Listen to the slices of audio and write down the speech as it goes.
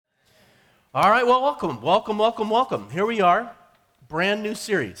All right, well, welcome. Here we are, brand new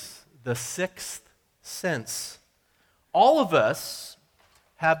series, The Sixth Sense. All of us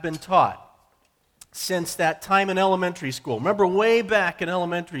have been taught since that time in elementary school. Remember, way back in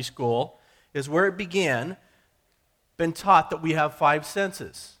elementary school is where it began, been taught that we have five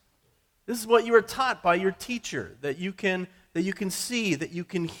senses. This is what you were taught by your teacher, that you can see, that you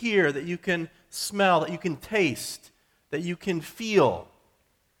can hear, that you can smell, that you can taste, that you can feel.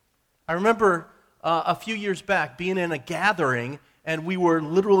 I remember a few years back being in a gathering, and we were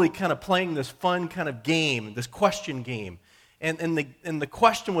literally kind of playing this fun kind of game, this question game. And the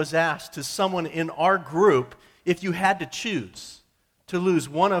question was asked to someone in our group, if you had to choose to lose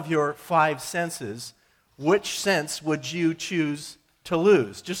one of your five senses, which sense would you choose to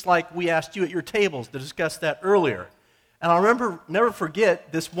lose? Just like we asked you at your tables to discuss that earlier. And I'll never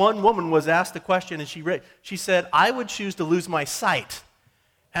forget, this one woman was asked the question, and she said, I would choose to lose my sight.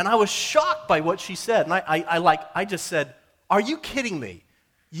 And I was shocked by what she said. And I just said, are you kidding me?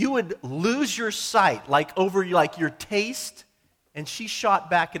 You would lose your sight over your taste? And she shot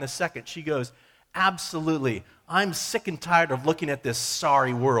back in a second. She goes, absolutely. I'm sick and tired of looking at this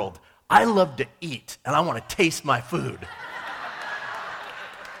sorry world. I love to eat, and I want to taste my food.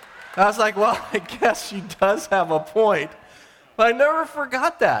 I was like, well, I guess she does have a point. But I never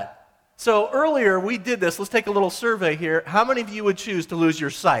forgot that. So earlier we did this. Let's take a little survey here. How many of you would choose to lose your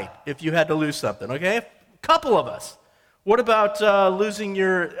sight if you had to lose something? Okay, a couple of us. What about losing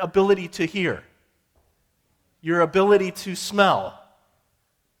your ability to hear? Your ability to smell?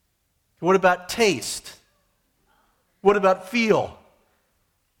 What about taste? What about feel?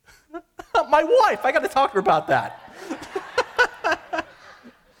 My wife, I got to talk to her about that.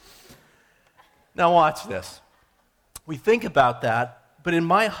 Now watch this. We think about that. But in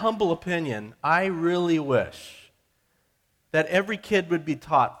my humble opinion, I really wish that every kid would be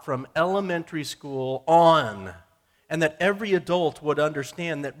taught from elementary school on, and that every adult would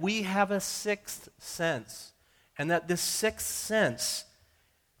understand that we have a sixth sense, and that this sixth sense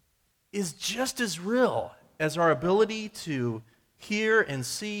is just as real as our ability to hear and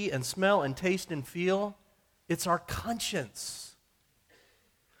see and smell and taste and feel. It's our conscience.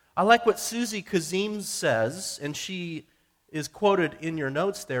 I like what Susie Kazim says, and she is quoted in your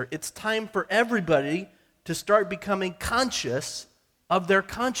notes there. It's time for everybody to start becoming conscious of their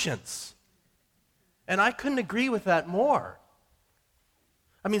conscience. And I couldn't agree with that more.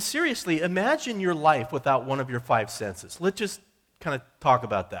 I mean, seriously, imagine your life without one of your five senses. Let's just kind of talk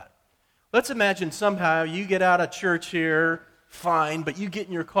about that. Let's imagine somehow you get out of church here, fine, but you get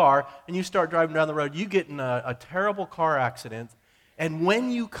in your car and you start driving down the road. You get in a terrible car accident, and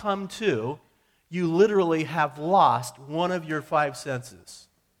when you come to, you literally have lost one of your five senses.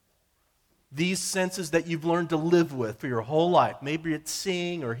 These senses that you've learned to live with for your whole life. Maybe it's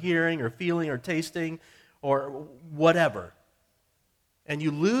seeing or hearing or feeling or tasting or whatever. And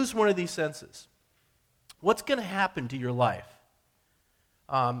you lose one of these senses. What's going to happen to your life?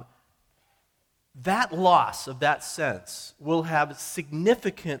 That loss of that sense will have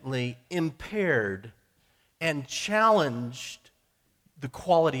significantly impaired and challenged the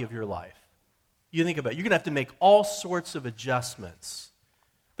quality of your life. You think about it, you're going to have to make all sorts of adjustments.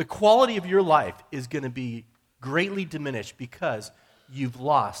 The quality of your life is going to be greatly diminished because you've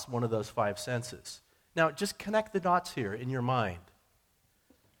lost one of those five senses. Now, just connect the dots here in your mind.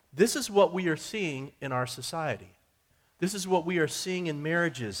 This is what we are seeing in our society. This is what we are seeing in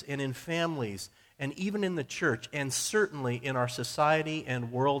marriages and in families and even in the church and certainly in our society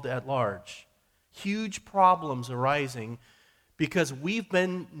and world at large. Huge problems arising because we've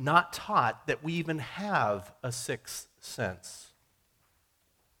been not taught that we even have a sixth sense.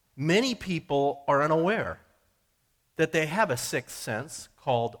 Many people are unaware that they have a sixth sense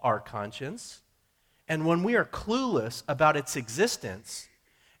called our conscience. And when we are clueless about its existence,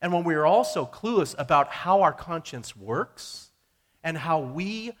 and when we are also clueless about how our conscience works and how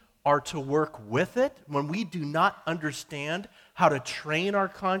we are to work with it, when we do not understand how to train our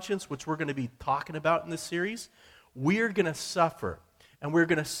conscience, which we're going to be talking about in this series, we're going to suffer, and we're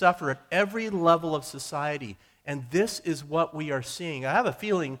going to suffer at every level of society, and this is what we are seeing. I have a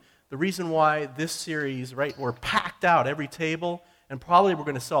feeling the reason why this series, right, we're packed out every table, and probably we're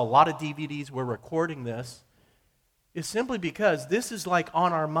going to sell a lot of DVDs, we're recording this, is simply because this is like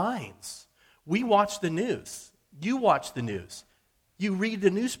on our minds. We watch the news. You watch the news. You read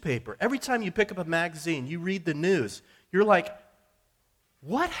the newspaper. Every time you pick up a magazine, you read the news. You're like,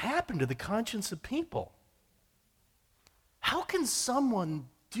 what happened to the conscience of people? How can someone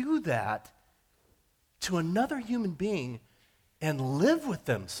do that to another human being and live with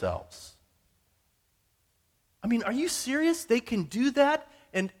themselves? I mean, are you serious? They can do that?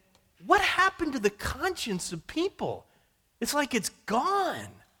 And what happened to the conscience of people? It's like it's gone.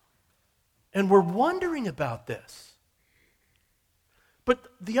 And we're wondering about this.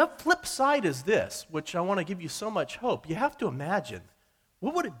 But the flip side is this, which I want to give you so much hope. You have to imagine,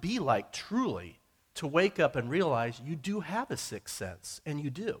 what would it be like truly to wake up and realize you do have a sixth sense, and you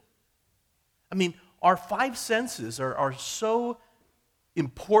do? I mean, our five senses are so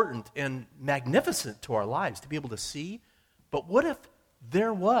important and magnificent to our lives to be able to see, but what if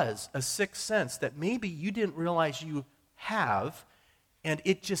there was a sixth sense that maybe you didn't realize you have, and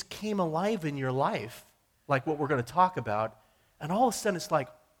it just came alive in your life, like what we're going to talk about, and all of a sudden it's like,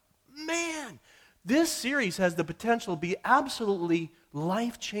 man, this series has the potential to be absolutely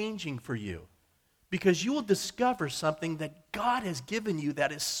life-changing for you, because you will discover something that God has given you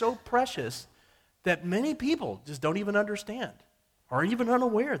that is so precious that many people just don't even understand, or even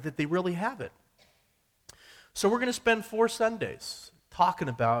unaware that they really have it. So we're going to spend 4 Sundays talking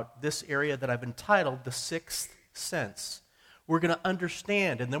about this area that I've entitled the sixth sense. We're going to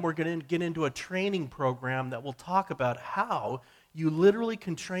understand, and then we're going to get into a training program that will talk about how you literally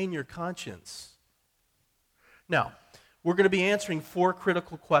can train your conscience. Now, we're going to be answering 4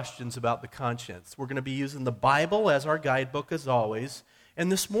 critical questions about the conscience. We're going to be using the Bible as our guidebook, as always.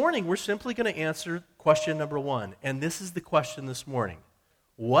 And this morning, we're simply going to answer question number 1. And this is the question this morning.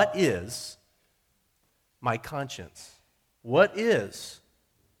 What is my conscience? What is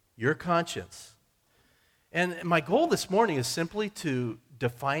your conscience? And my goal this morning is simply to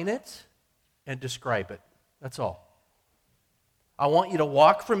define it and describe it. That's all. I want you to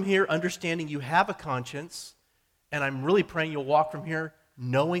walk from here understanding you have a conscience, and I'm really praying you'll walk from here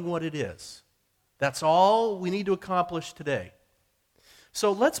knowing what it is. That's all we need to accomplish today.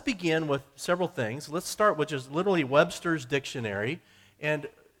 So let's begin with several things. Let's start with just literally Webster's dictionary and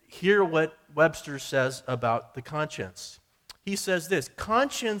hear what Webster says about the conscience. He says this: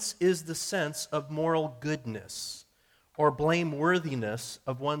 conscience is the sense of moral goodness or blameworthiness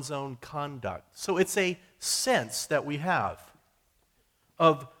of one's own conduct. So it's a sense that we have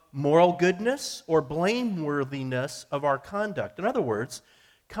of moral goodness or blameworthiness of our conduct. In other words,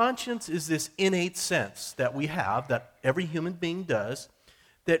 conscience is this innate sense that we have, that every human being does,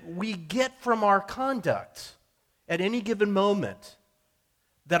 that we get from our conduct at any given moment,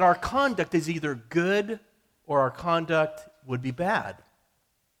 that our conduct is either good or our conduct would be bad.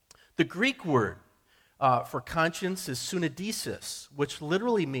 The Greek word for conscience is sunedesis, which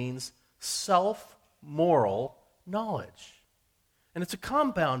literally means self-moral knowledge. And it's a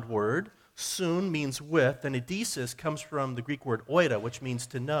compound word. Sun means with, and edesis comes from the Greek word oida, which means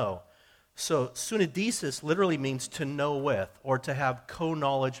to know. So sunedesis literally means to know with, or to have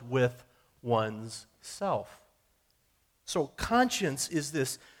co-knowledge with one's self. So conscience is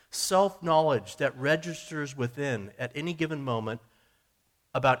this self-knowledge that registers within at any given moment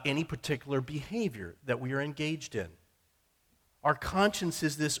about any particular behavior that we are engaged in. Our conscience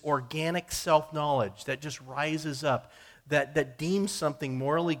is this organic self-knowledge that just rises up, that deems something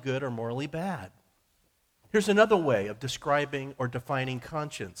morally good or morally bad. Here's another way of describing or defining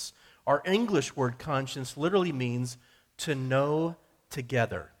conscience. Our English word conscience literally means to know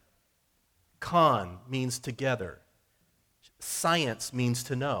together. Con means together. Science means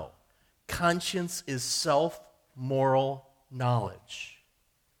to know. Conscience is self-moral knowledge.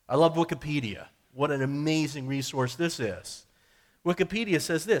 I love Wikipedia. What an amazing resource this is. Wikipedia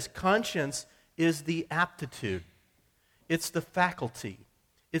says this: conscience is the aptitude. It's the faculty.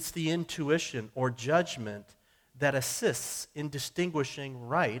 It's the intuition or judgment that assists in distinguishing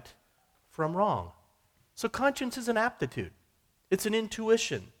right from wrong. So conscience is an aptitude. It's an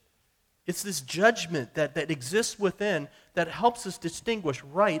intuition. It's this judgment that exists within that helps us distinguish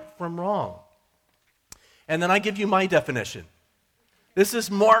right from wrong. And then I give you my definition. This is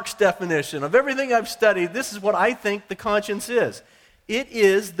Mark's definition. Of everything I've studied, this is what I think the conscience is. It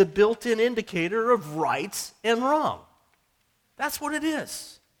is the built-in indicator of right and wrong. That's what it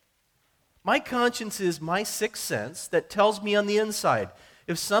is. My conscience is my sixth sense that tells me on the inside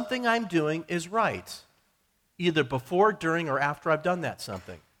if something I'm doing is right, either before, during, or after I've done that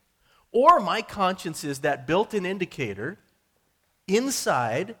something. Or my conscience is that built-in indicator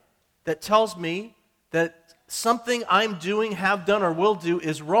inside that tells me that something I'm doing, have done, or will do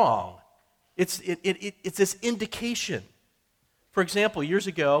is wrong. It's this indication. For example, years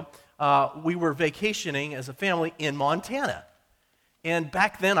ago, we were vacationing as a family in Montana. And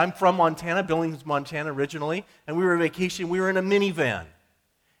back then, I'm from Montana, Billings, Montana originally, and we were vacationing. We were in a minivan.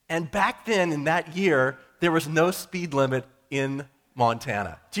 And back then, in that year, there was no speed limit in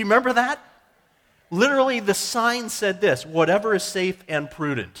Montana. Do you remember that? Literally, the sign said this: whatever is safe and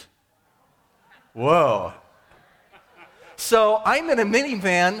prudent. Whoa. So I'm in a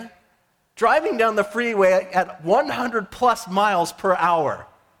minivan, driving down the freeway at 100 plus miles per hour.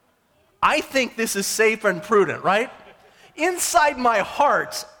 I think this is safe and prudent, right? Inside my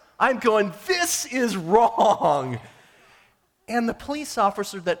heart, I'm going, this is wrong. And the police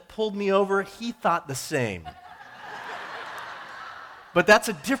officer that pulled me over, he thought the same. But that's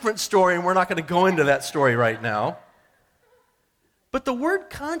a different story, and we're not going to go into that story right now. But the word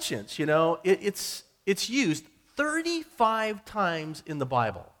conscience, it's used 35 times in the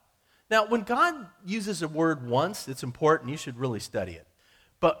Bible. Now, when God uses a word once, it's important. You should really study it.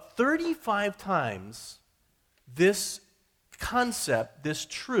 But 35 times, this concept, this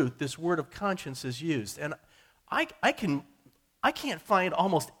truth, this word of conscience is used. And I can't find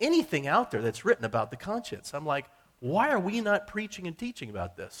almost anything out there that's written about the conscience. I'm like, why are we not preaching and teaching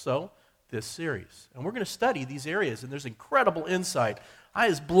about this? So, this series. And we're going to study these areas, and there's incredible insight. I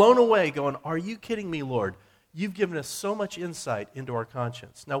was blown away going, are you kidding me, Lord? You've given us so much insight into our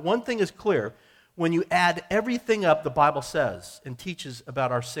conscience. Now, one thing is clear. When you add everything up the Bible says and teaches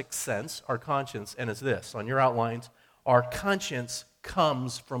about our sixth sense, our conscience, and it's this, on your outlines, our conscience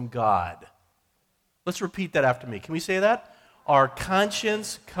comes from God. Let's repeat that after me. Can we say that? Our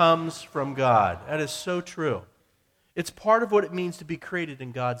conscience comes from God. That is so true. It's part of what it means to be created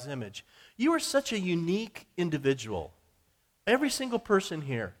in God's image. You are such a unique individual. Every single person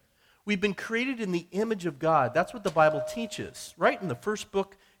here. We've been created in the image of God. That's what the Bible teaches. Right in the first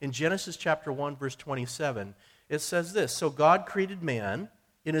book in Genesis chapter 1, verse 27, it says this, so God created man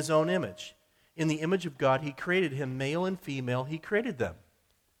in his own image. In the image of God, he created him, male and female, he created them.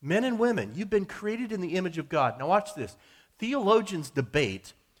 Men and women, you've been created in the image of God. Now watch this. Theologians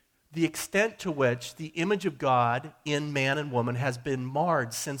debate the extent to which the image of God in man and woman has been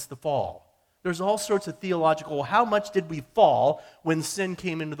marred since the fall. There's all sorts of theological, how much did we fall when sin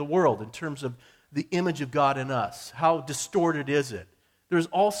came into the world in terms of the image of God in us? How distorted is it? There's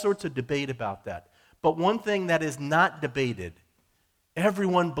all sorts of debate about that. But one thing that is not debated,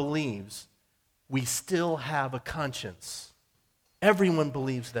 everyone believes we still have a conscience. Everyone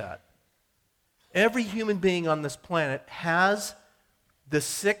believes that. Every human being on this planet has the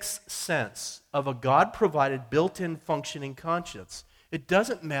sixth sense of a God-provided, built-in, functioning conscience. It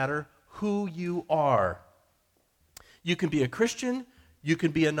doesn't matter who you are. You can be a Christian, you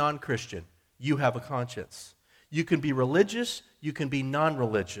can be a non-Christian. You have a conscience. You can be religious, you can be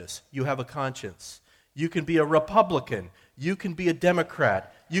non-religious. You have a conscience. You can be a Republican, you can be a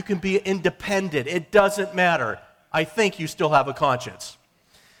Democrat, you can be independent. It doesn't matter. I think you still have a conscience.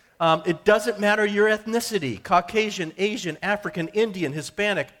 It doesn't matter your ethnicity, Caucasian, Asian, African, Indian,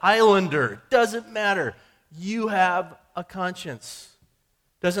 Hispanic, Islander. Doesn't matter. You have a conscience.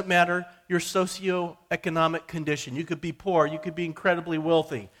 Doesn't matter your socioeconomic condition. You could be poor. You could be incredibly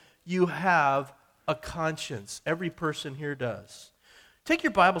wealthy. You have a conscience. Every person here does. Take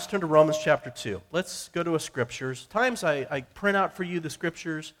your Bibles, turn to Romans chapter 2. Let's go to a scriptures. Times I print out for you the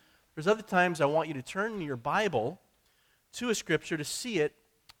scriptures. There's other times I want you to turn your Bible to a scripture to see it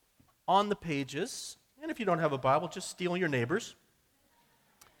on the pages. And if you don't have a Bible, just steal your neighbor's.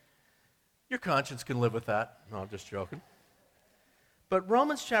 Your conscience can live with that. No, I'm just joking. But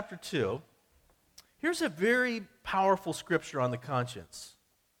Romans chapter 2, here's a very powerful scripture on the conscience.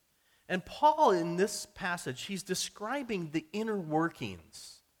 And Paul, in this passage, he's describing the inner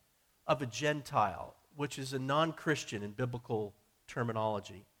workings of a Gentile, which is a non-Christian in biblical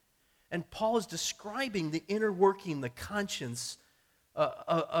terminology. And Paul is describing the inner working, the conscience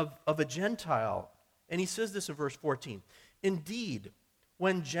of a Gentile. And he says this in verse 14. Indeed,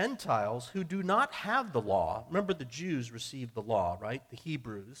 when Gentiles who do not have the law, remember the Jews received the law, right? The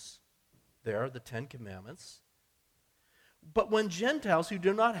Hebrews, there, the Ten Commandments. But when Gentiles who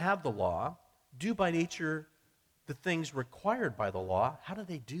do not have the law do by nature the things required by the law, how do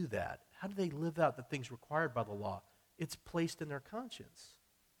they do that? How do they live out the things required by the law? It's placed in their conscience.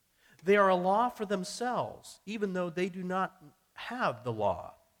 They are a law for themselves, even though they do not have the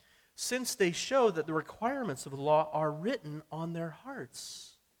law, since they show that the requirements of the law are written on their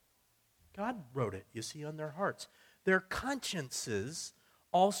hearts. God wrote it, you see, on their hearts. Their consciences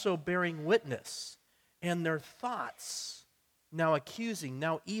also bearing witness, and their thoughts now accusing,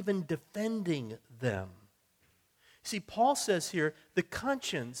 now even defending them. See, Paul says here, the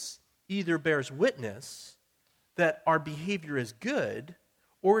conscience either bears witness that our behavior is good,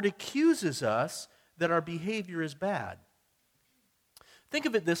 or it accuses us that our behavior is bad. Think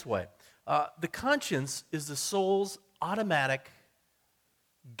of it this way. The conscience is the soul's automatic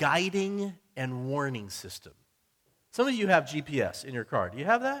guiding and warning system. Some of you have GPS in your car. Do you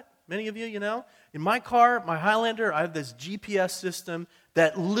have that? Many of you, you know? In my car, my Highlander, I have this GPS system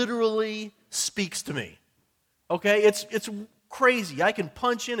that literally speaks to me. Okay? It's crazy. I can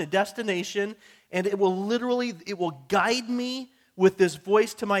punch in a destination, and it will guide me with this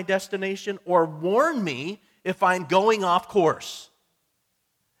voice to my destination or warn me if I'm going off course.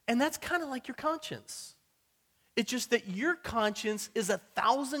 And that's kind of like your conscience. It's just that your conscience is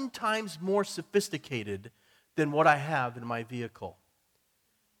 1,000 times more sophisticated than what I have in my vehicle.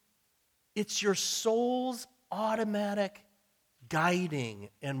 It's your soul's automatic guiding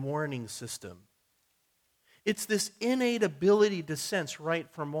and warning system. It's this innate ability to sense right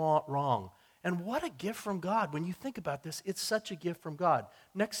from wrong. And what a gift from God. When you think about this, it's such a gift from God.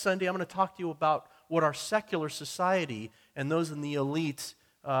 Next Sunday, I'm going to talk to you about what our secular society and those in the elite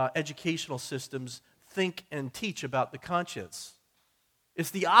educational systems think and teach about the conscience.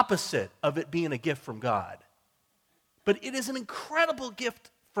 It's the opposite of it being a gift from God. But it is an incredible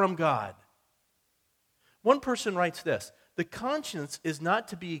gift from God. One person writes this: the conscience is not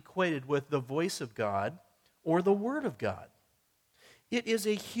to be equated with the voice of God or the Word of God. It is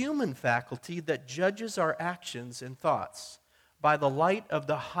a human faculty that judges our actions and thoughts by the light of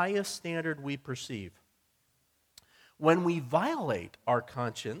the highest standard we perceive. When we violate our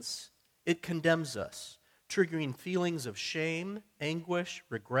conscience, it condemns us, triggering feelings of shame, anguish,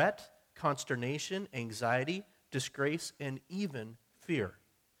 regret, consternation, anxiety, disgrace, and even fear.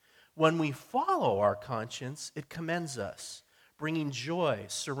 When we follow our conscience, it commends us, bringing joy,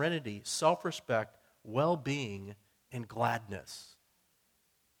 serenity, self-respect, well-being, and gladness.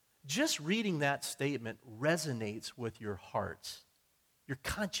 Just reading that statement resonates with your heart. Your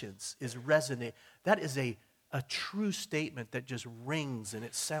conscience is resonate. That is a true statement that just rings and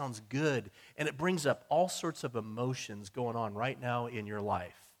it sounds good and it brings up all sorts of emotions going on right now in your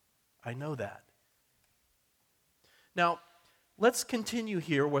life. I know that. Now, let's continue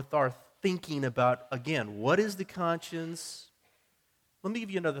here with our thinking about, again, what is the conscience? Let me give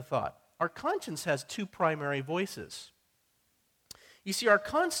you another thought. Our conscience has two primary voices. You see, our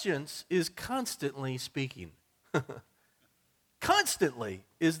conscience is constantly speaking. Constantly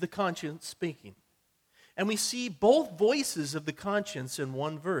is the conscience speaking. And we see both voices of the conscience in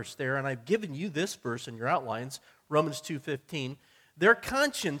one verse there, and I've given you this verse in your outlines, Romans 2:15. Their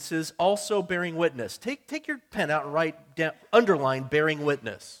consciences also bearing witness. Take your pen out and write down, underline bearing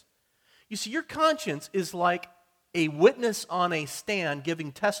witness. You see, your conscience is like a witness on a stand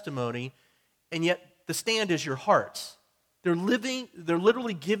giving testimony, and yet the stand is your heart. They're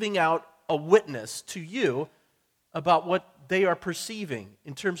literally giving out a witness to you about what they are perceiving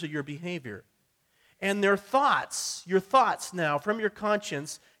in terms of your behavior. And their thoughts, your thoughts now from your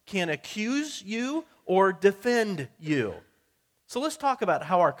conscience can accuse you or defend you. So let's talk about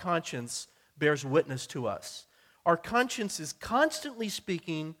how our conscience bears witness to us. Our conscience is constantly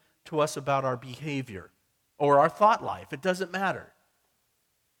speaking to us about our behavior or our thought life. It doesn't matter.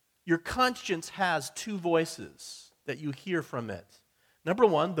 Your conscience has two voices that you hear from it. Number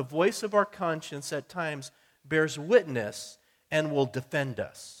one, the voice of our conscience at times bears witness and will defend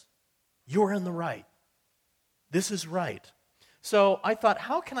us. You're in the right. This is right. So I thought,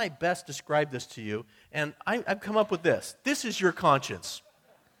 how can I best describe this to you? And I've come up with this. This is your conscience.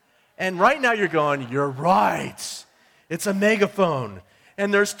 And right now you're going, you're right. It's a megaphone.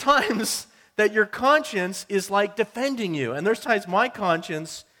 And there's times that your conscience is like defending you. And there's times my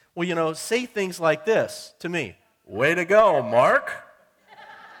conscience will, say things like this to me. Way to go, Mark.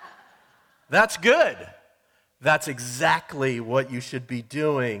 That's good. That's exactly what you should be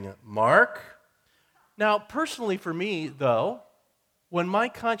doing, Mark. Now, personally for me, though, when my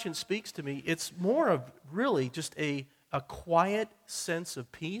conscience speaks to me, it's more of really just a quiet sense of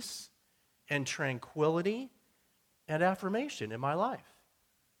peace and tranquility and affirmation in my life.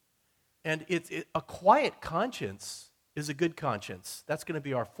 And a quiet conscience is a good conscience. That's going to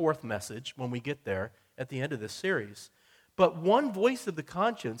be our fourth message when we get there at the end of this series. But one voice of the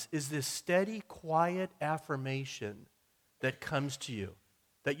conscience is this steady, quiet affirmation that comes to you,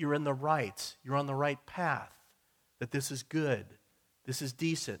 that you're in the right, you're on the right path, that this is good, this is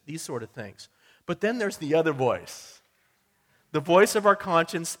decent, these sort of things. But then there's the other voice, the voice of our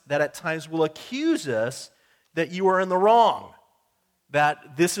conscience that at times will accuse us that you are in the wrong,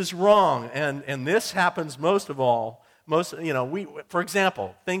 that this is wrong, and this happens most of all. For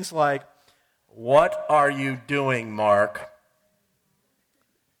example, things like, what are you doing, Mark?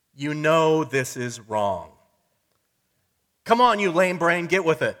 You know this is wrong. Come on, you lame brain, get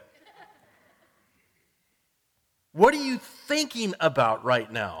with it. What are you thinking about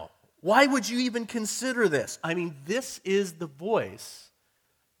right now? Why would you even consider this? I mean, this is the voice,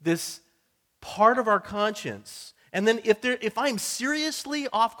 this part of our conscience. And then if I'm seriously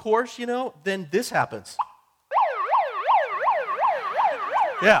off course, then this happens.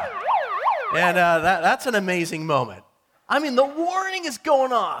 Yeah. And that's an amazing moment. I mean, the warning is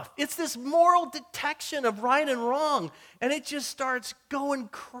going off. It's this moral detection of right and wrong, and it just starts going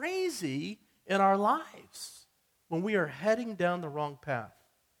crazy in our lives when we are heading down the wrong path.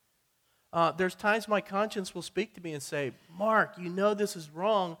 There's times my conscience will speak to me and say, Mark, you know this is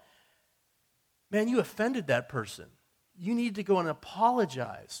wrong. Man, you offended that person. You need to go and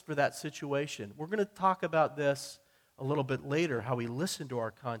apologize for that situation. We're going to talk about this a little bit later, how we listen to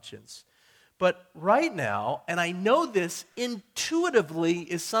our conscience. But right now, and I know this intuitively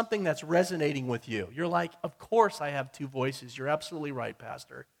is something that's resonating with you. You're like, of course I have two voices. You're absolutely right,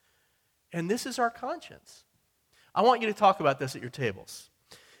 Pastor. And this is our conscience. I want you to talk about this at your tables.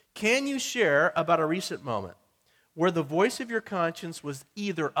 Can you share about a recent moment where the voice of your conscience was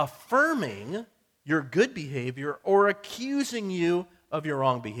either affirming your good behavior or accusing you of your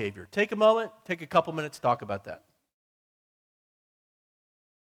wrong behavior? Take a moment, take a couple minutes, talk about that.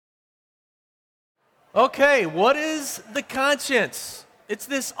 Okay, what is the conscience? It's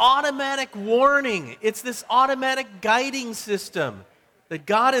this automatic warning. It's this automatic guiding system that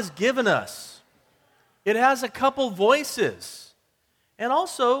God has given us. It has a couple voices. And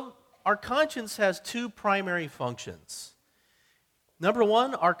also, our conscience has two primary functions. Number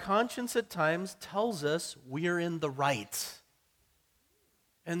one, our conscience at times tells us we're in the right.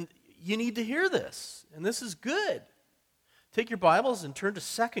 And you need to hear this, and this is good. Take your Bibles and turn to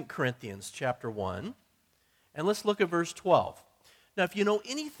 2 Corinthians chapter 1, and let's look at verse 12. Now, if you know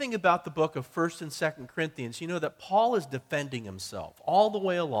anything about the book of 1st and 2nd Corinthians, you know that Paul is defending himself all the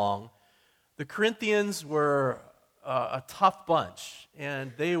way along. The Corinthians were a tough bunch,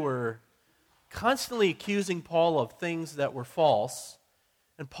 and they were constantly accusing Paul of things that were false,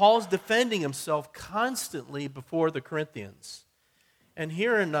 and Paul's defending himself constantly before the Corinthians. And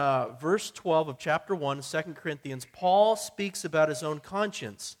here in verse 12 of chapter 1, 2 Corinthians, Paul speaks about his own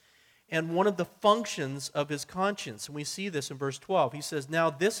conscience and one of the functions of his conscience. And we see this in verse 12. He says, "Now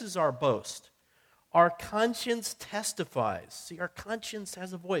this is our boast. Our conscience testifies." See, our conscience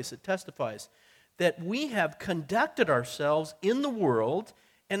has a voice. It testifies that we have conducted ourselves in the world,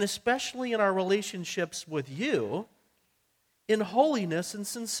 and especially in our relationships with you, in holiness and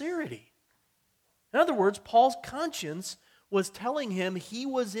sincerity. In other words, Paul's conscience was telling him he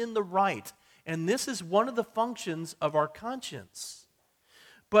was in the right. And this is one of the functions of our conscience.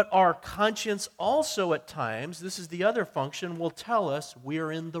 But our conscience also at times, this is the other function, will tell us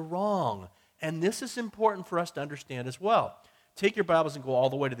we're in the wrong. And this is important for us to understand as well. Take your Bibles and go all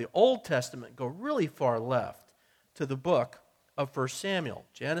the way to the Old Testament, go really far left to the book of 1 Samuel.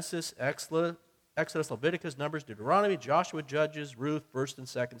 Genesis, Exodus, Leviticus, Numbers, Deuteronomy, Joshua, Judges, Ruth, 1st and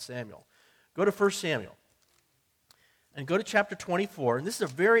 2nd Samuel. Go to 1 Samuel. And go to chapter 24, and this is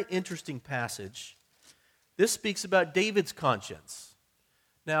a very interesting passage. This speaks about David's conscience.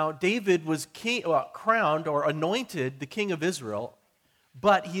 Now, David was crowned or anointed the king of Israel,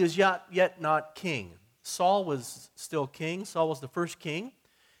 but he is yet not king. Saul was still king. Saul was the first king,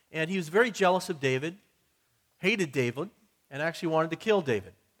 and he was very jealous of David, hated David, and actually wanted to kill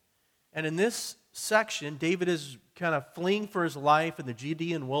David. And in this section, David is kind of fleeing for his life in the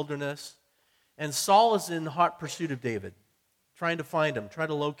Judean wilderness, and Saul is in hot pursuit of David, trying to find him, trying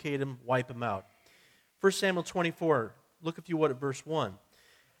to locate him, wipe him out. 1 Samuel 24, look if you would at verse 1.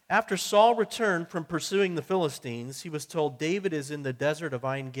 After Saul returned from pursuing the Philistines, he was told David is in the desert of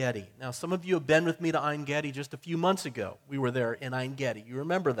En Gedi. Now, some of you have been with me to En Gedi just a few months ago. We were there in En Gedi. You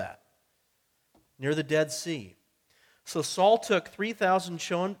remember that? Near the Dead Sea. So Saul took 3,000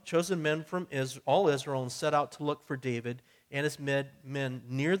 chosen men from all Israel and set out to look for David and his men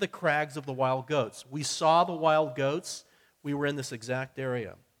near the crags of the wild goats. We saw the wild goats. We were in this exact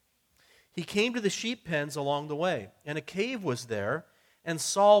area. He came to the sheep pens along the way, and a cave was there, and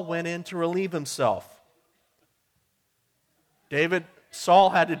Saul went in to relieve himself. Saul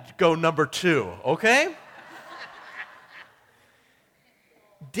had to go number 2, okay?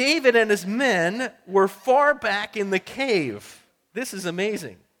 David and his men were far back in the cave. This is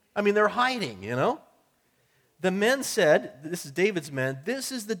amazing. I mean, they're hiding, you know? The men said, this is David's men,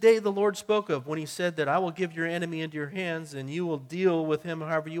 "This is the day the Lord spoke of when he said that I will give your enemy into your hands and you will deal with him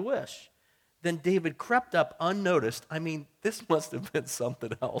however you wish." Then David crept up unnoticed. I mean, this must have been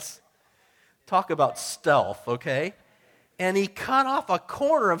something else. Talk about stealth, okay? And he cut off a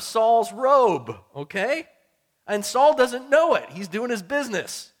corner of Saul's robe, okay? And Saul doesn't know it. He's doing his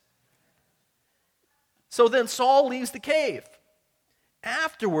business. So then Saul leaves the cave.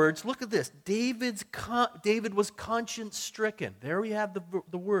 Afterwards, look at this. David was conscience-stricken. There we have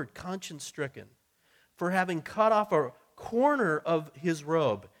the word, conscience-stricken, for having cut off a corner of his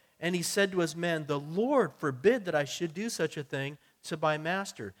robe. And he said to his men, "The Lord forbid that I should do such a thing to my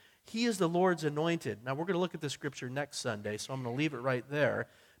master." He is the Lord's anointed. Now, we're going to look at this scripture next Sunday, so I'm going to leave it right there.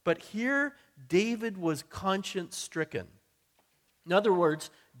 But here, David was conscience-stricken. In other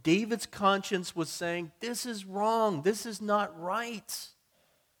words, David's conscience was saying, this is wrong, this is not right.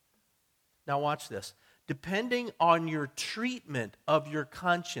 Now watch this. Depending on your treatment of your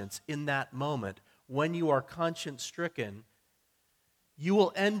conscience in that moment, when you are conscience-stricken, you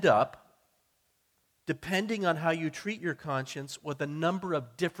will end up, depending on how you treat your conscience, with a number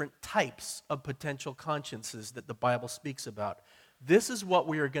of different types of potential consciences that the Bible speaks about. This is what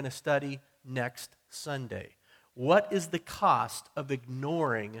we are going to study next Sunday. What is the cost of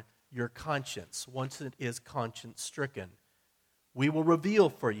ignoring your conscience once it is conscience-stricken? We will reveal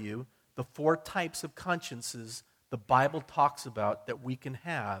for you the 4 types of consciences the Bible talks about that we can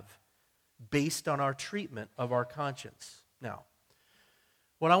have based on our treatment of our conscience. Now,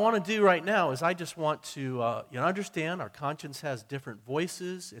 what I want to do right now is I just want to understand our conscience has different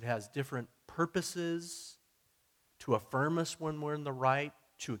voices. It has different purposes to affirm us when we're in the right,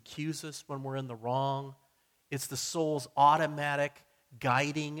 to accuse us when we're in the wrong. It's the soul's automatic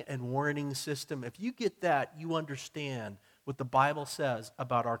guiding and warning system. If you get that, you understand what the Bible says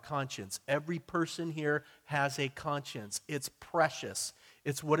about our conscience. Every person here has a conscience. It's precious.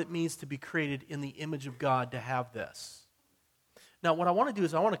 It's what it means to be created in the image of God to have this. Now, what I want to do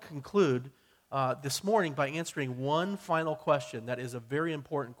is I want to conclude this morning by answering one final question that is a very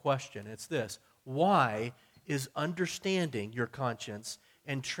important question. It's this: why is understanding your conscience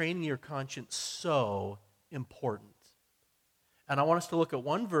and training your conscience so important? And I want us to look at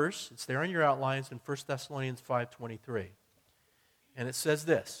one verse. It's there in your outlines in 1 Thessalonians 5:23. And it says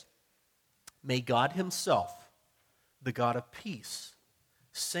this: may God himself, the God of peace,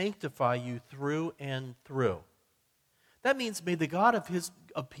 sanctify you through and through. That means may the God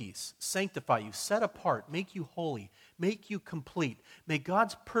of peace sanctify you, set apart, make you holy, make you complete. May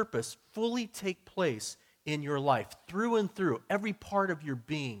God's purpose fully take place in your life, through and through, every part of your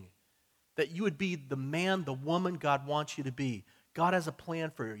being, that you would be the man, the woman God wants you to be. God has a plan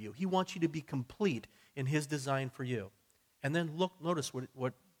for you. He wants you to be complete in his design for you. And then notice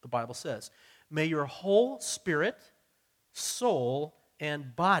what the Bible says. May your whole spirit, soul,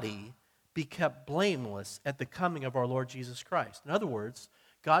 and body be kept blameless at the coming of our Lord Jesus Christ. In other words,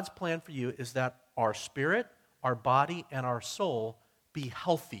 God's plan for you is that our spirit, our body, and our soul be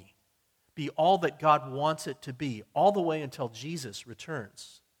healthy, be all that God wants it to be, all the way until Jesus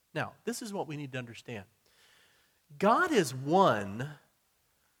returns. Now, this is what we need to understand. God is one,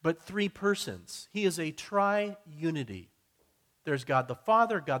 but 3 persons. He is a tri-unity. There's God the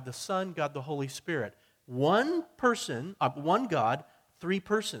Father, God the Son, God the Holy Spirit. One person, one God, 3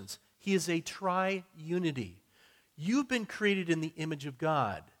 persons. He is a tri-unity. You've been created in the image of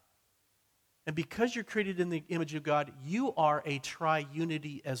God. And because you're created in the image of God, you are a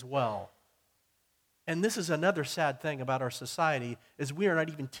tri-unity as well. And this is another sad thing about our society, is we are not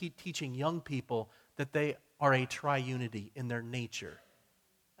even teaching young people that they are a tri-unity in their nature.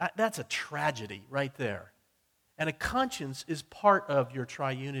 That's a tragedy right there. And a conscience is part of your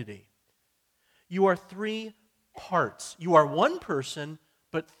tri-unity. You are 3 parts. You are one person,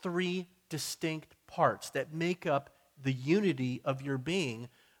 but 3 distinct parts that make up the unity of your being.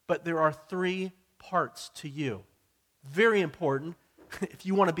 But there are 3 parts to you. Very important, if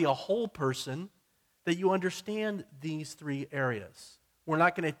you want to be a whole person, that you understand these 3 areas. We're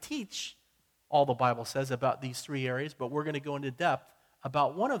not going to teach all the Bible says about these 3 areas, but we're going to go into depth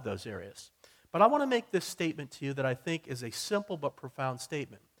about one of those areas. But I want to make this statement to you that I think is a simple but profound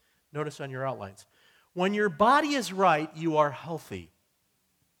statement. Notice on your outlines. When your body is right, you are healthy.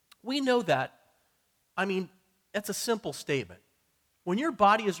 We know that. I mean, that's a simple statement. When your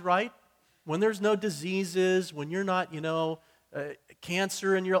body is right, when there's no diseases, when you're not,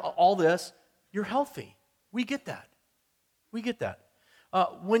 cancer and all this, you're healthy. We get that. We get that.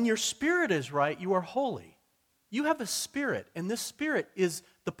 When your spirit is right, you are holy. You have a spirit, and this spirit is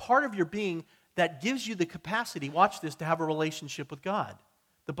the part of your being that gives you the capacity, watch this, to have a relationship with God.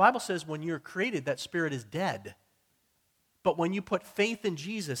 The Bible says when you're created, that spirit is dead. But when you put faith in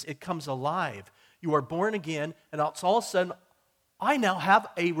Jesus, it comes alive. You are born again, and it's all of a sudden, I now have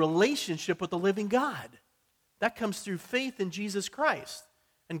a relationship with the living God. That comes through faith in Jesus Christ.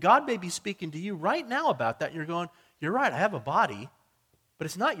 And God may be speaking to you right now about that, and you're going, you're right, I have a body, but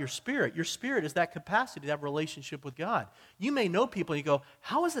it's not your spirit. Your spirit is that capacity to have a relationship with God. You may know people, and you go,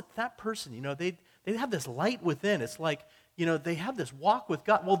 how is it that person, they have this light within. It's like, they have this walk with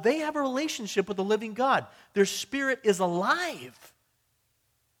God. Well, they have a relationship with the living God. Their spirit is alive.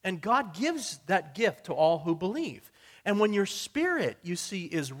 And God gives that gift to all who believe. And when your spirit, you see,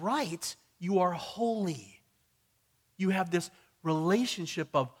 is right, you are holy. You have this relationship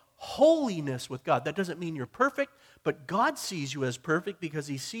of holiness with God. That doesn't mean you're perfect, but God sees you as perfect because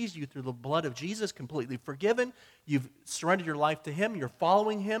he sees you through the blood of Jesus, completely forgiven. You've surrendered your life to him, you're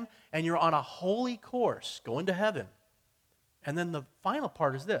following him, and you're on a holy course, going to heaven. And then the final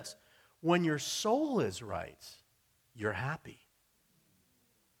part is this. When your soul is right, you're happy.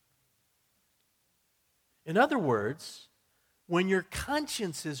 In other words, when your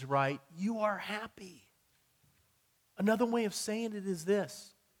conscience is right, you are happy. Another way of saying it is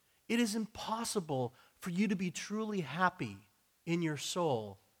this. It is impossible for you to be truly happy in your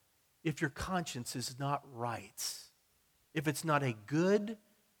soul if your conscience is not right. If it's not a good,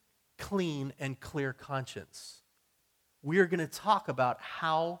 clean, and clear conscience. We are going to talk about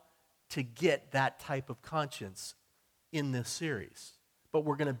how to get that type of conscience in this series. But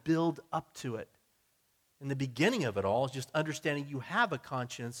we're going to build up to it. And the beginning of it all is just understanding you have a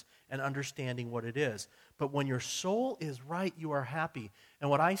conscience and understanding what it is. But when your soul is right, you are happy. And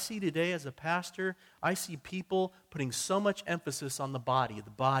what I see today as a pastor, I see people putting so much emphasis on the body,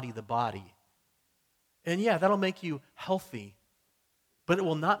 the body, the body. And yeah, that'll make you healthy, but it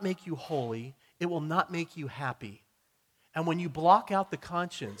will not make you holy. It will not make you happy. And when you block out the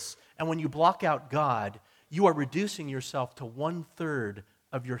conscience and when you block out God, you are reducing yourself to 1/3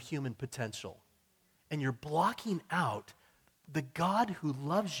 of your human potential. And you're blocking out the God who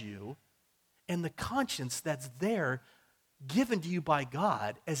loves you and the conscience that's there given to you by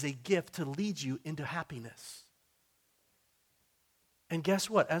God as a gift to lead you into happiness. And guess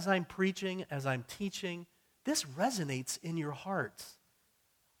what? As I'm preaching, as I'm teaching, this resonates in your hearts.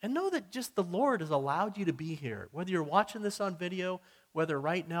 And know that just the Lord has allowed you to be here. Whether you're watching this on video, whether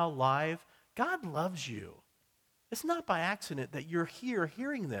right now live, God loves you. It's not by accident that you're here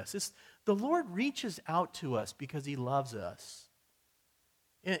hearing this. The Lord reaches out to us because he loves us.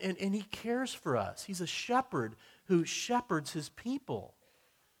 And he cares for us. He's a shepherd who shepherds his people.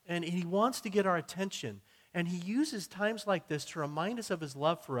 And he wants to get our attention. And he uses times like this to remind us of his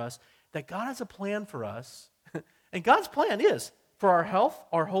love for us, that God has a plan for us. And God's plan is for our health,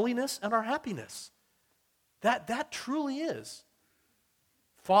 our holiness, and our happiness. That truly is.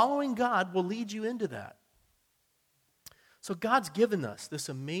 Following God will lead you into that. So God's given us this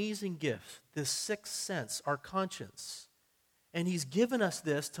amazing gift, this sixth sense, our conscience. And he's given us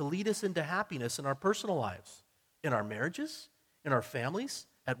this to lead us into happiness in our personal lives, in our marriages, in our families,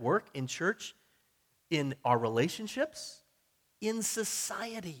 at work, in church, in our relationships, in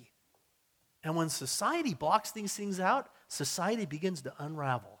society. And when society blocks these things out, society begins to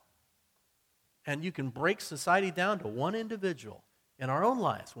unravel. And you can break society down to one individual. In our own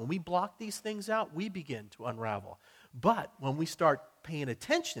lives, when we block these things out, we begin to unravel. But when we start paying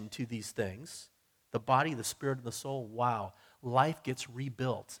attention to these things, the body, the spirit, and the soul, wow, life gets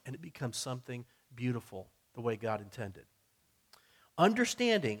rebuilt and it becomes something beautiful the way God intended.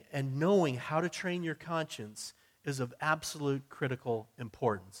 Understanding and knowing how to train your conscience is of absolute critical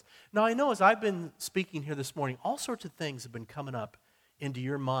importance. Now, I know as I've been speaking here this morning, all sorts of things have been coming up into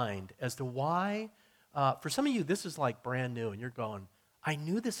your mind as to why. For some of you, this is like brand new, and you're going, I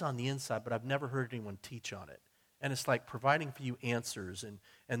knew this on the inside, but I've never heard anyone teach on it. And it's like providing for you answers,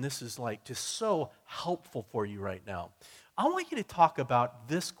 and this is like just so helpful for you right now. I want you to talk about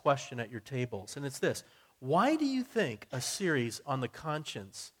this question at your tables, and it's this. Why do you think a series on the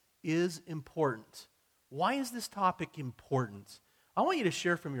conscience is important? Why is this topic important? I want you to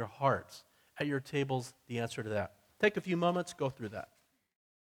share from your hearts at your tables the answer to that. Take a few moments, go through that.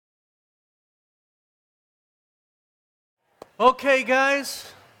 Okay,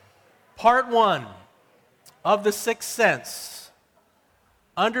 guys, part 1 of the sixth sense,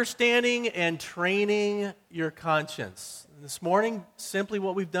 understanding and training your conscience. This morning, simply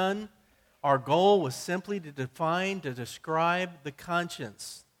what we've done, our goal was simply to define, to describe the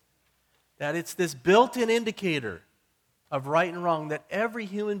conscience. That it's this built-in indicator of right and wrong that every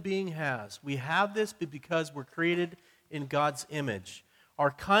human being has. We have this because we're created in God's image. Our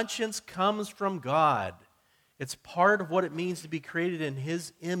conscience comes from God. It's part of what it means to be created in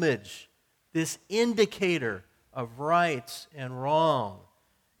his image, this indicator of right and wrong.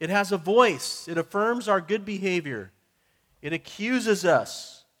 It has a voice. It affirms our good behavior. It accuses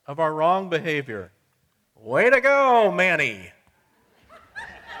us of our wrong behavior. Way to go, Manny.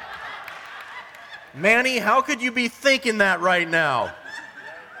 Manny, how could you be thinking that right now?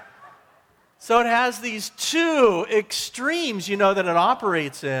 So it has these two extremes, that it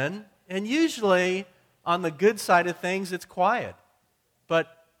operates in, and usually on the good side of things, it's quiet. But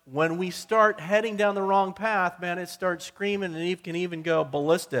when we start heading down the wrong path, man, it starts screaming and it can even go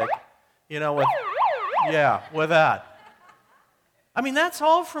ballistic, with that. I mean, that's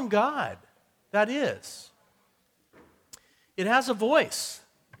all from God. That is. It has a voice.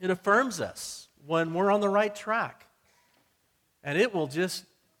 It affirms us when we're on the right track. And it will just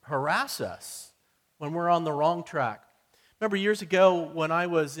harass us when we're on the wrong track. Remember years ago when I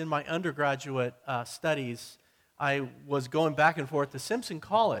was in my undergraduate studies, I was going back and forth to Simpson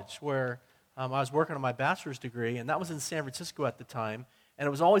College where I was working on my bachelor's degree, and that was in San Francisco at the time, and it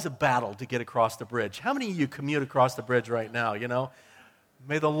was always a battle to get across the bridge. How many of you commute across the bridge right now, you know?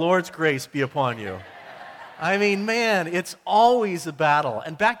 May the Lord's grace be upon you. I mean, man, it's always a battle.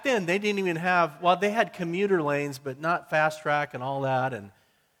 And back then, they didn't even have, well, they had commuter lanes, but not fast track and all that. And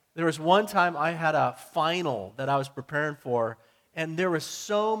there was one time I had a final that I was preparing for, and there was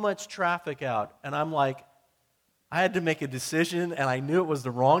so much traffic out. And I'm like, I had to make a decision, and I knew it was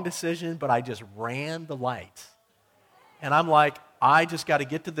the wrong decision, but I just ran the light. And I'm like, I just got to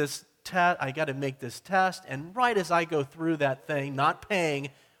get to this test. I got to make this test. And right as I go through that thing, not paying,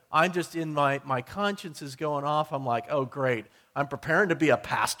 I'm just in my conscience is going off. I'm like, oh, great. I'm preparing to be a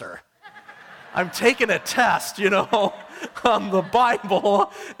pastor. I'm taking a test, on the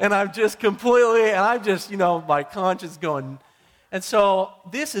Bible, and I'm just my conscience going. And so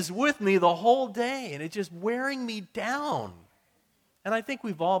this is with me the whole day, and it's just wearing me down. And I think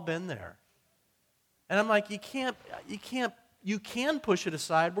we've all been there. And I'm like, you can push it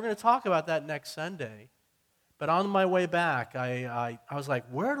aside. We're going to talk about that next Sunday. But on my way back, I was like,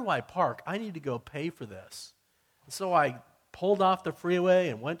 where do I park? I need to go pay for this. And so I pulled off the freeway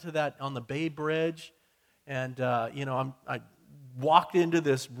and went to that on the Bay Bridge. And, I walked into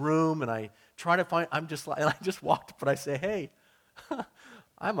this room, and I try to find, I just walked up and I say, hey,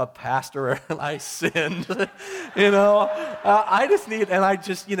 I'm a pastor and I sinned, I just need, and I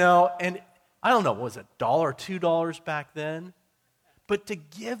just, and I don't know, was it $1, $2 back then? But to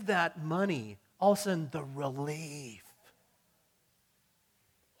give that money, all of a sudden the relief.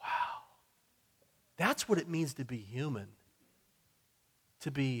 Wow. That's what it means to be human.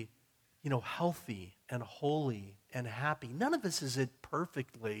 To be, healthy and holy and happy. None of us is it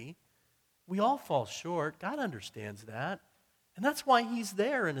perfectly. We all fall short. God understands that. And that's why He's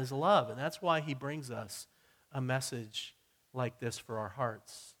there in His love. And that's why He brings us a message like this for our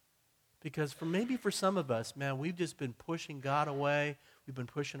hearts. Because maybe for some of us, man, we've just been pushing God away. We've been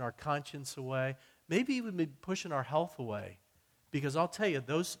pushing our conscience away. Maybe we've been pushing our health away. Because I'll tell you,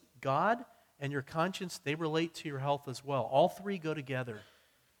 those God and your conscience, they relate to your health as well. All three go together.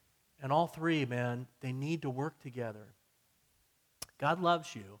 And all three, man, they need to work together. God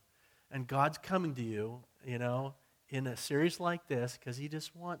loves you. And God's coming to you, in a series like this because He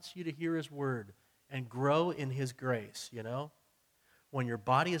just wants you to hear His word and grow in His grace, When your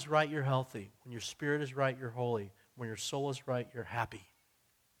body is right, you're healthy. When your spirit is right, you're holy. When your soul is right, you're happy.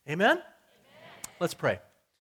 Amen? Amen. Let's pray.